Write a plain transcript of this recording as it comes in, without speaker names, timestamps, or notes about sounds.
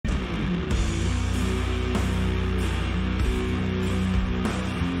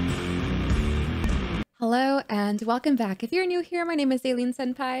Hello and welcome back. If you're new here, my name is Aileen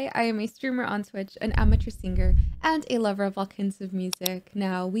Senpai. I am a streamer on Twitch, an amateur singer, and a lover of all kinds of music.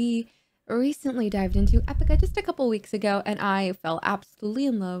 Now, we recently dived into Epica just a couple weeks ago, and I fell absolutely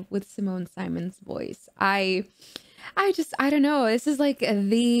in love with Simone Simon's voice. I don't know. This is like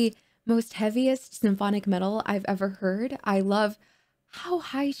the most heaviest symphonic metal I've ever heard. I love how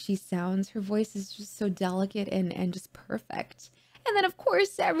high she sounds. Her voice is just so delicate and just perfect. And then, of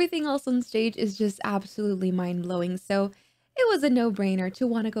course, everything else on stage is just absolutely mind-blowing. So it was a no-brainer to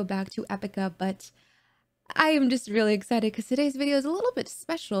want to go back to Epica, but I am just really excited because today's video is a little bit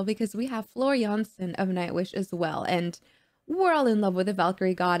special because we have Floor Jansen of Nightwish as well. And we're all in love with the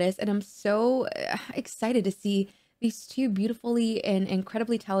Valkyrie goddess, and I'm so excited to see these two beautifully and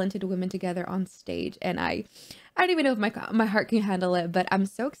incredibly talented women together on stage. And I don't even know if my heart can handle it, but I'm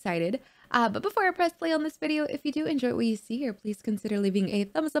so excited. But before I press play on this video, if you do enjoy what you see here, please consider leaving a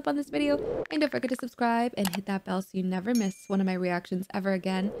thumbs up on this video. And don't forget to subscribe and hit that bell so you never miss one of my reactions ever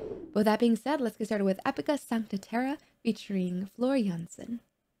again. But with that being said, let's get started with Epica Sancta Terra featuring Floor Jansen.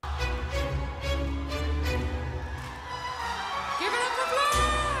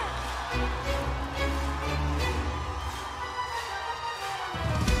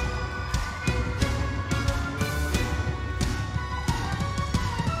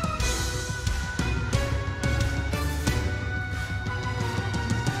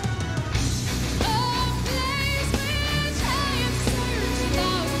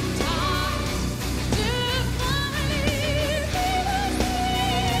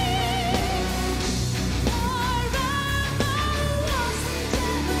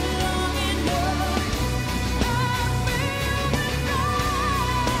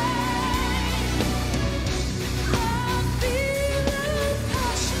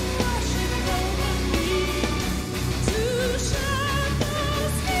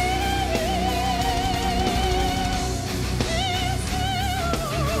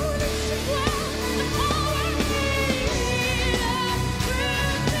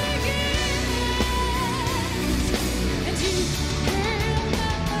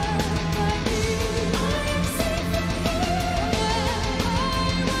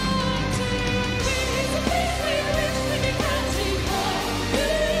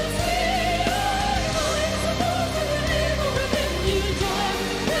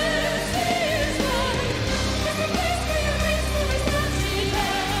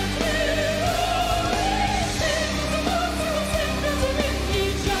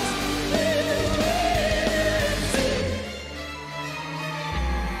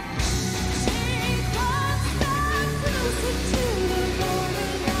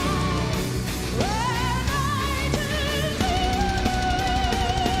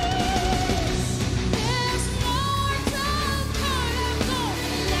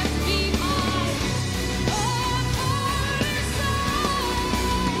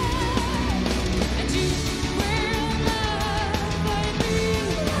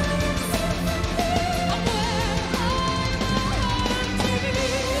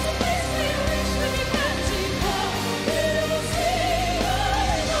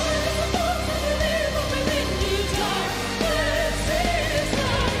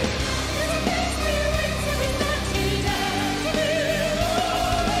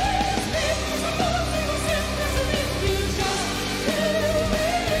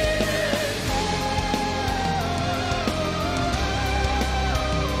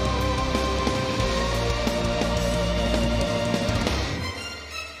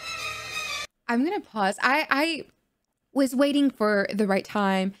 I'm gonna pause. I was waiting for the right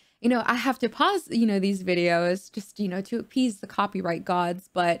time. You know, I have to pause, these videos just, to appease the copyright gods,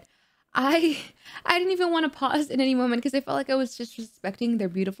 but I didn't even want to pause at any moment because I felt like I was just respecting their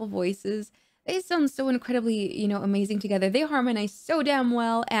beautiful voices. They sound so incredibly, amazing together. They harmonize so damn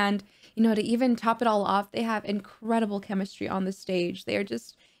well, and to even top it all off, they have incredible chemistry on the stage. They are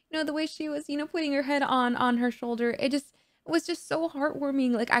just, the way she was, putting her head on her shoulder, it was just so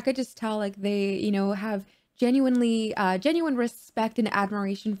heartwarming. Like I could just tell like they, have genuine respect and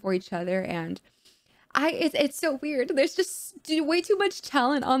admiration for each other. And it's so weird. There's just way too much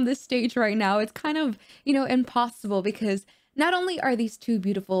talent on this stage right now. It's kind of, impossible because not only are these two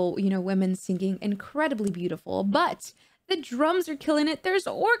beautiful, women singing incredibly beautiful, but the drums are killing it. There's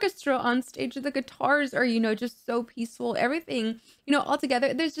orchestra on stage. The guitars are, just so peaceful. Everything, all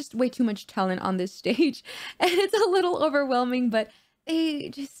together. There's just way too much talent on this stage. And it's a little overwhelming, but they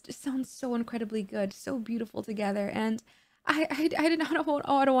just sound so incredibly good, so beautiful together. And I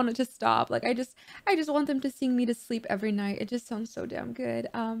don't want it to stop. Like I just want them to sing me to sleep every night. It just sounds so damn good.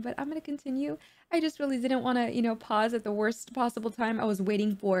 But I'm gonna continue. I just really didn't want to, pause at the worst possible time. I was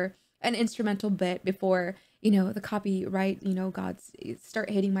waiting for an instrumental bit before, the copyright, gods start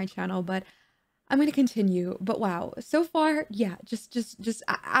hitting my channel, but I'm going to continue. But wow, so far, yeah, just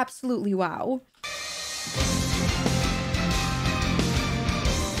absolutely wow.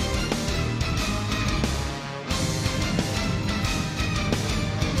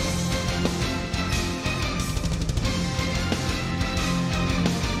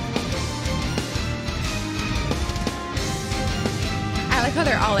 I like how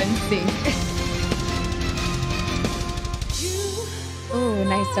they're all in sync. Oh,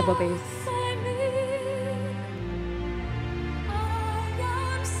 nice double bass.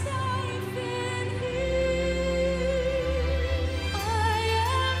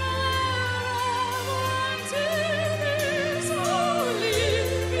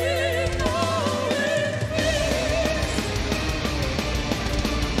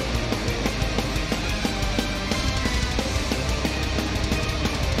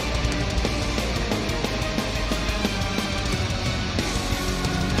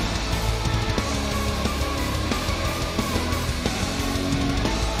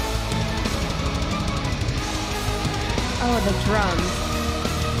 Oh, the drums.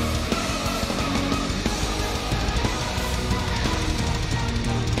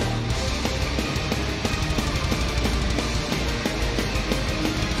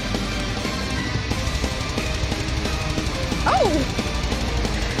 Oh!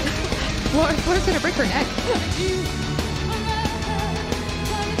 Floor's gonna break her neck.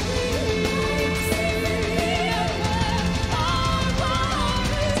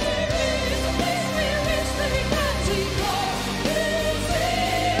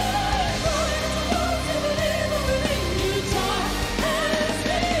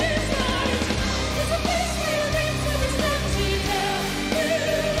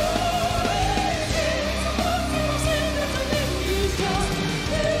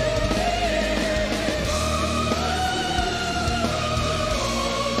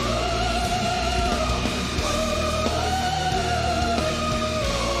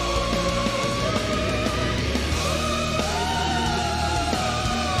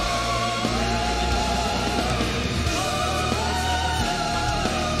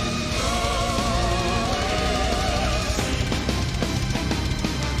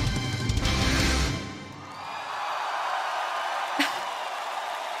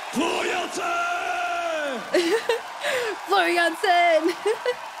 Floor Jansen! Floor Jansen!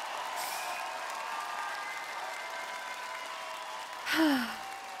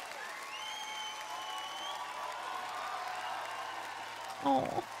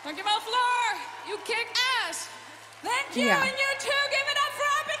 Oh. Dankjewel, Floor. You kick ass. Thank you, Yeah. and you too. Give it up for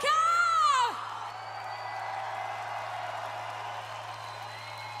Epica.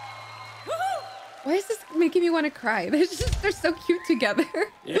 Woohoo! Why is this making me want to cry? They're so cute together.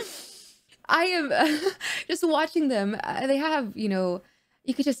 Yeah. I am just watching them. They have, you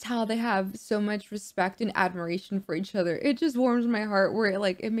could just tell they have so much respect and admiration for each other. It just warms my heart where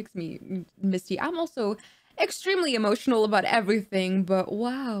it makes me misty. I'm also extremely emotional about everything, but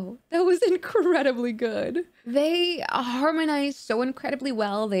wow, that was incredibly good. They harmonize so incredibly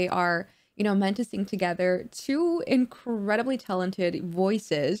well. They are, meant to sing together. Two incredibly talented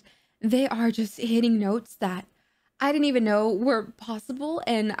voices. They are just hitting notes that I didn't even know were possible.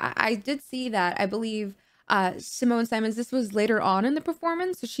 And I did see that, I believe, Simone Simons, this was later on in the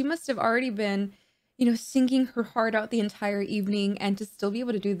performance, so she must have already been, singing her heart out the entire evening, and to still be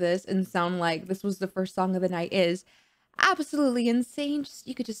able to do this and sound like this was the first song of the night is absolutely insane.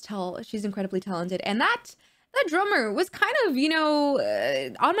 You could just tell she's incredibly talented. And that drummer was kind of,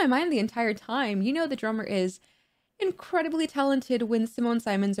 on my mind the entire time. The drummer is incredibly talented when Simone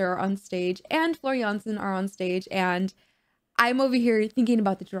Simons are on stage and Floor Jansen are on stage, and I'm over here thinking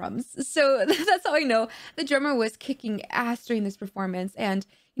about the drums. So that's how I know the drummer was kicking ass during this performance. And,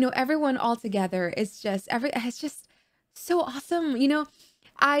 everyone all together is just, it's just so awesome.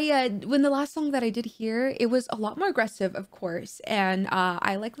 When the last song that I did hear, it was a lot more aggressive, of course. And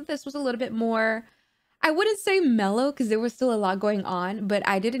I like that this was a little bit more, I wouldn't say mellow because there was still a lot going on, but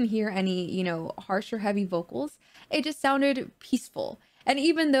I didn't hear any, harsh or heavy vocals. It just sounded peaceful. And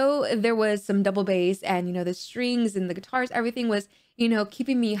even though there was some double bass and, the strings and the guitars, everything was,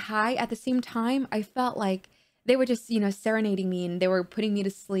 keeping me high, at the same time, I felt like they were just, serenading me and they were putting me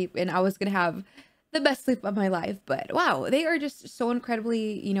to sleep, and I was going to have the best sleep of my life. But wow, they are just so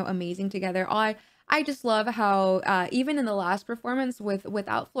incredibly, amazing together. I just love how even in the last performance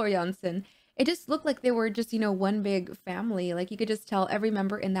without Floor Jansen, it just looked like they were just, one big family. Like you could just tell every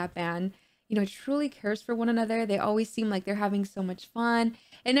member in that band, truly cares for one another. They always seem like they're having so much fun.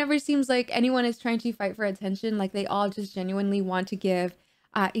 It never seems like anyone is trying to fight for attention. Like they all just genuinely want to give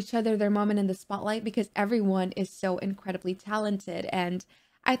each other their moment in the spotlight, because everyone is so incredibly talented. And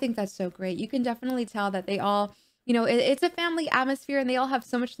I think that's so great. You can definitely tell that they all, it's a family atmosphere, and they all have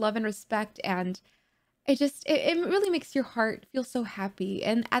so much love and respect. And it really makes your heart feel so happy.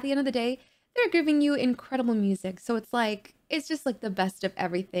 And at the end of the day, they're giving you incredible music. So it's just like the best of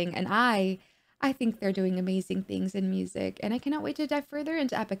everything. And I think they're doing amazing things in music, and I cannot wait to dive further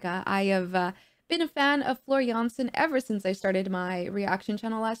into Epica. I have been a fan of Floor Jansen ever since I started my reaction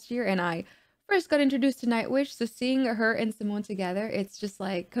channel last year, and I first got introduced to Nightwish, so seeing her and Simone together, it's just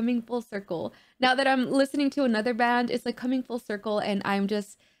like coming full circle. Now that I'm listening to another band, it's like coming full circle, and I'm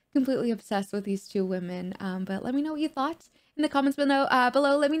just completely obsessed with these two women. But let me know what you thought in the comments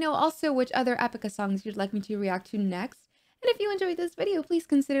below. Let me know also which other Epica songs you'd like me to react to next. And if you enjoyed this video, please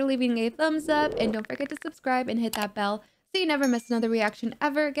consider leaving a thumbs up, and don't forget to subscribe and hit that bell so you never miss another reaction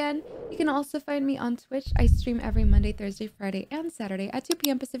ever again. You can also find me on Twitch. I stream every Monday, Thursday, Friday, and Saturday at 2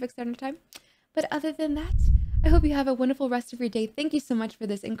 p.m. Pacific Standard Time. But other than that, I hope you have a wonderful rest of your day. Thank you so much for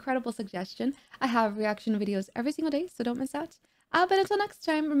this incredible suggestion. I have reaction videos every single day, so don't miss out. But until next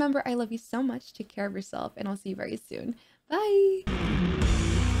time, remember, I love you so much. Take care of yourself, and I'll see you very soon. Bye!